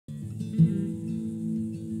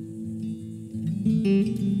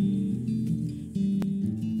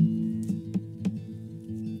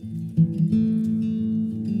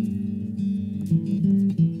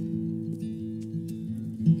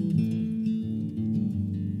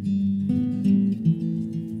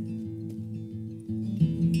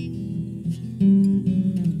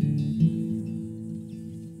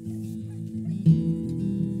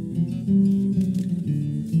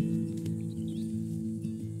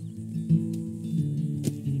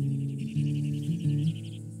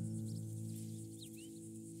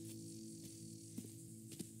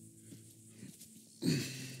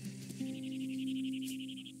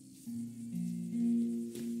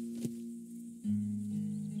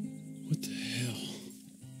What the hell?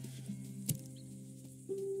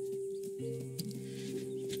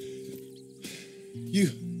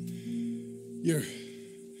 You're...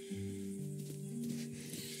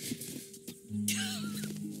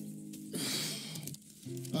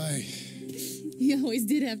 You always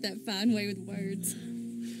did have that fine way with words.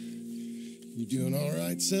 You doing all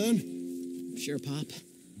right, son? Sure, Pop.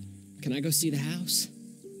 Can I go see the house?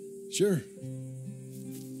 Sure.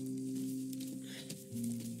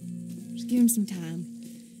 Just give him some time.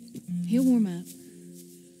 He'll warm up.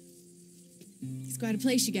 It's quite a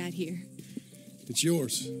place you got here. It's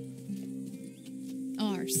yours.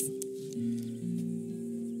 Ours.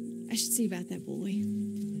 I should see about that boy.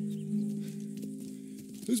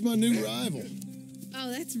 Who's my new rival? Oh,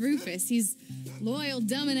 that's Rufus. He's loyal,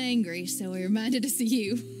 dumb, and angry, so he reminded us of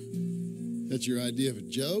you. That's your idea of a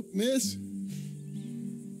joke, miss?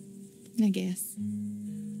 I guess.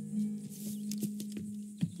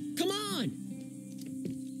 Come on!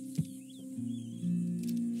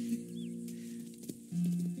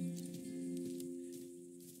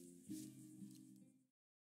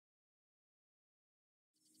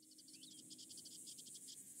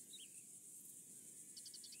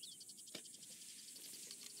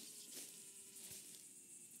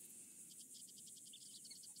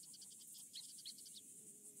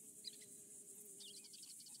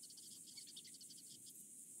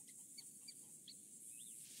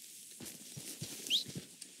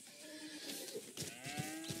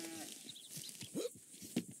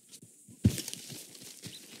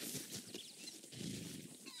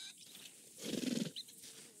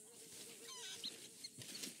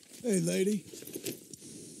 Hey, lady.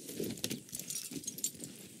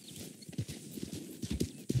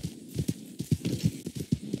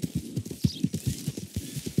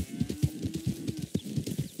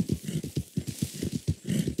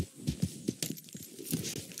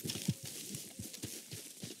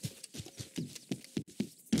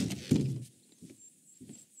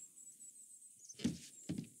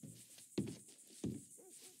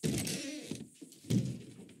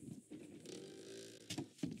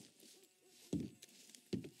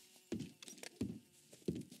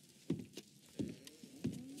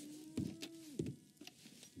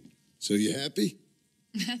 So you happy?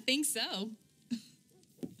 I think so.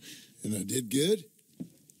 And I did good?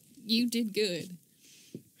 You did good.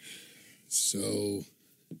 So...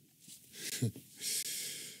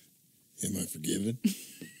 am I forgiven?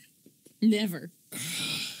 Never.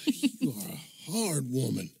 You are a hard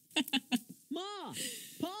woman. Ma!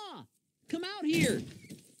 Pa! Come out here!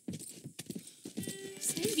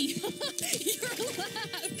 Sadie, you're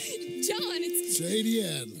alive! John, it's... Sadie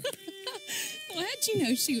Adler. Well, how'd you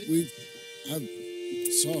know she was... I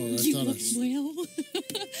saw her. I You thought look well.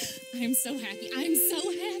 I'm so happy. I'm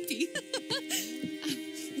so happy.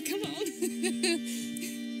 Come on.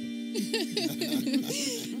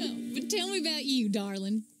 But tell me about you,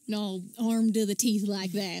 darling. All armed to the teeth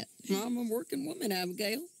like that. I'm a working woman,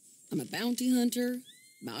 Abigail. I'm a bounty hunter,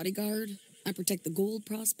 bodyguard. I protect the gold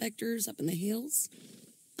prospectors up in the hills.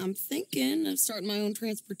 I'm thinking of starting my own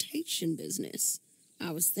transportation business.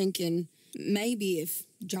 I was thinking maybe if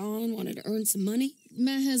John wanted to earn some money.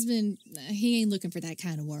 My husband, he ain't looking for that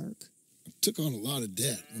kind of work. I took on a lot of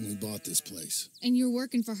debt when we bought this place. And you're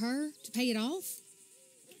working for her to pay it off?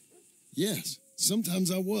 Yes, sometimes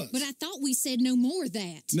I was. But I thought we said no more of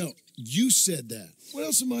that. No, you said that. What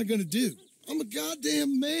else am I going to do? I'm a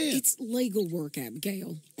goddamn man. It's legal work,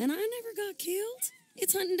 Abigail. And I never got killed.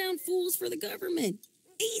 It's hunting down fools for the government.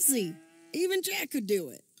 Easy. Even Jack could do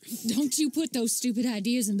it. Don't you put those stupid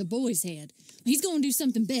ideas in the boy's head. He's going to do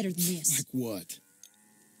something better than this. Like what?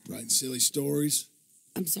 Writing silly stories?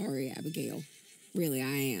 I'm sorry, Abigail. Really,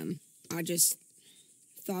 I am. I just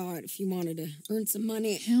thought if you wanted to earn some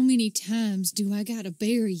money... How many times do I gotta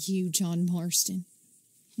bury you, John Marston?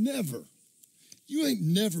 Never. You ain't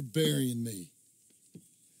never burying me.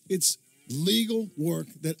 It's legal work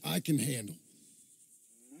that I can handle.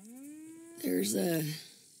 There's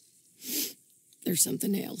there's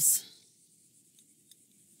something else.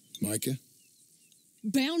 Micah?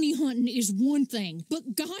 Bounty hunting is one thing,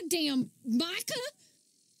 but goddamn, Micah?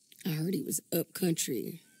 I heard he was up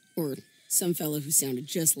country, or some fellow who sounded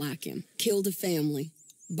just like him. Killed a family,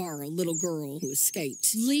 bar a little girl who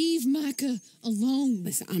escaped. Leave Micah alone.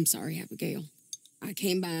 Listen, I'm sorry, Abigail. I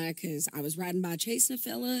came by because I was riding by chasing a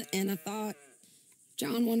fella, and I thought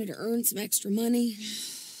John wanted to earn some extra money.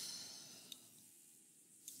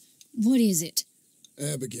 What is it?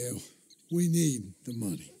 Abigail, we need the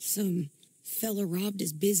money. Some fella robbed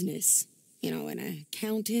his business. You know, an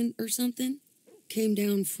accountant or something. Came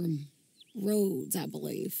down from Rhodes, I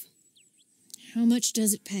believe. How much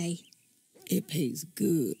does it pay? It pays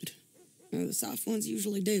good. Well, the soft ones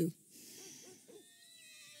usually do.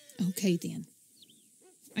 Okay, then.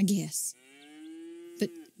 I guess. But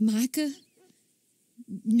Micah?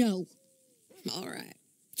 No. All right.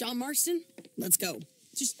 John Marston, let's go.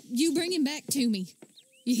 Just you bring him back to me.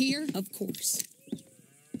 You hear? Of course.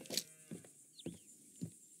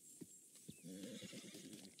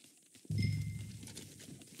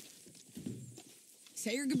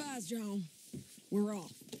 Say your goodbyes, John. We're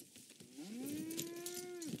off.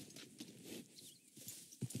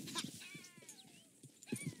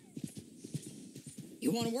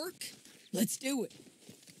 You want to work? Let's do it.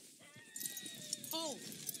 Oh,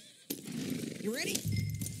 you ready?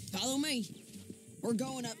 Follow me. We're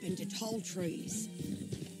going up into tall trees.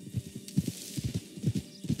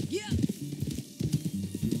 Yeah.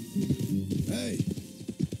 Hey,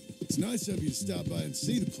 it's nice of you to stop by and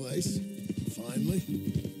see the place. Finally.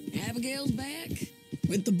 Abigail's back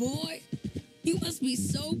with the boy. You must be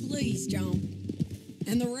so pleased, John.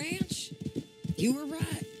 And the ranch? You were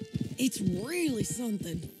right. It's really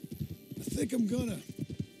something. I think I'm gonna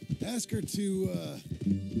ask her to,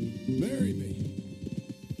 marry me.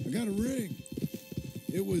 I got a ring.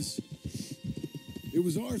 It was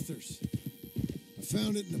Arthur's. I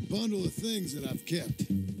found it in a bundle of things that I've kept.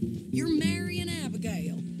 You're marrying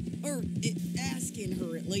Abigail. Or asking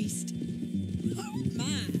her, at least. Oh,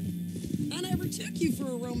 my. I never took you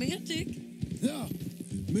for a romantic. No,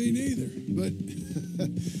 me neither. But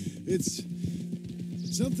it's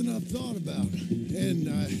something I've thought about. And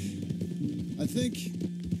I think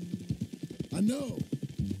I know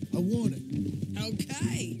I want it.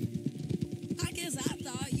 Okay. I guess I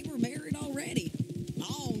thought you were married already.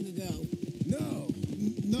 Long ago. No,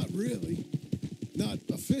 not really. Not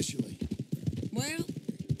officially. Well,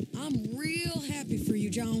 I'm real happy for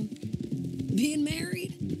you, John. Being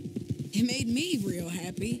married, it made me real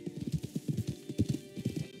happy.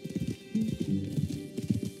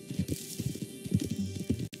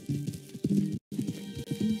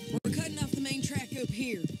 We're cutting off the main track up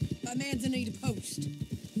here by Manzanita Post.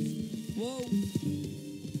 Whoa.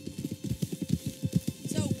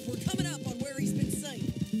 So, we're coming up on where he's been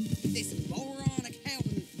seen. This moron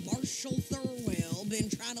accountant, Marshall Thurwell, been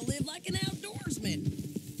trying to live like an outdoorsman.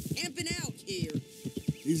 Camping out here.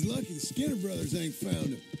 He's lucky the Skinner brothers ain't found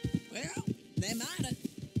him. Well, they mighta.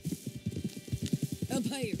 Up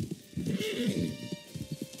here.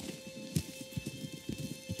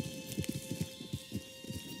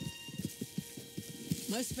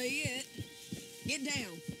 Must be it. Get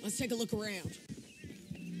down. Let's take a look around.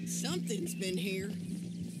 Something's been here.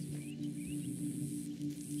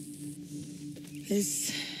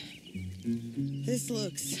 This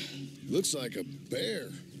looks... Looks like a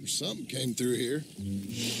bear or something came through here.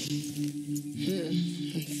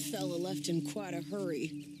 Fella left in quite a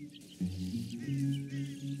hurry.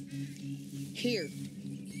 Here.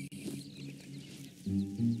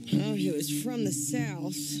 Oh, he was from the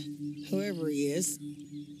south, whoever he is.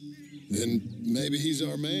 Then maybe he's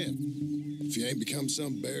our man. If he ain't become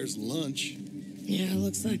some bear's lunch. Yeah,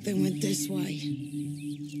 looks like they went this way.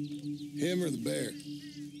 Him or the bear?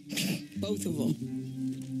 Both of them.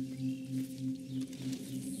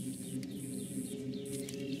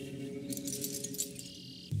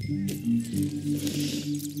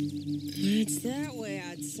 It's that way,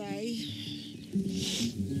 I'd say.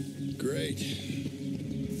 Great.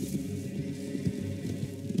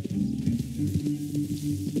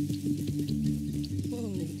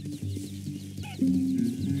 Whoa.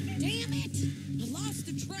 Damn it! I lost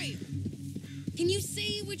the trail. Can you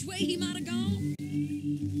see which way he might have gone?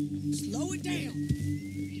 Slow it down.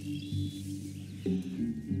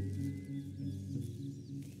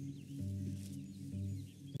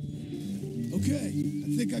 Okay, I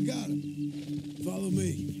think I got him. Follow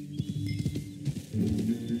me.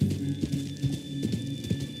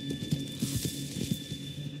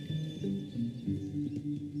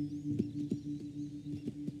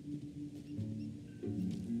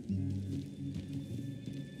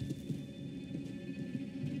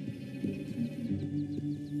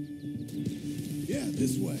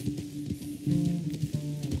 This way.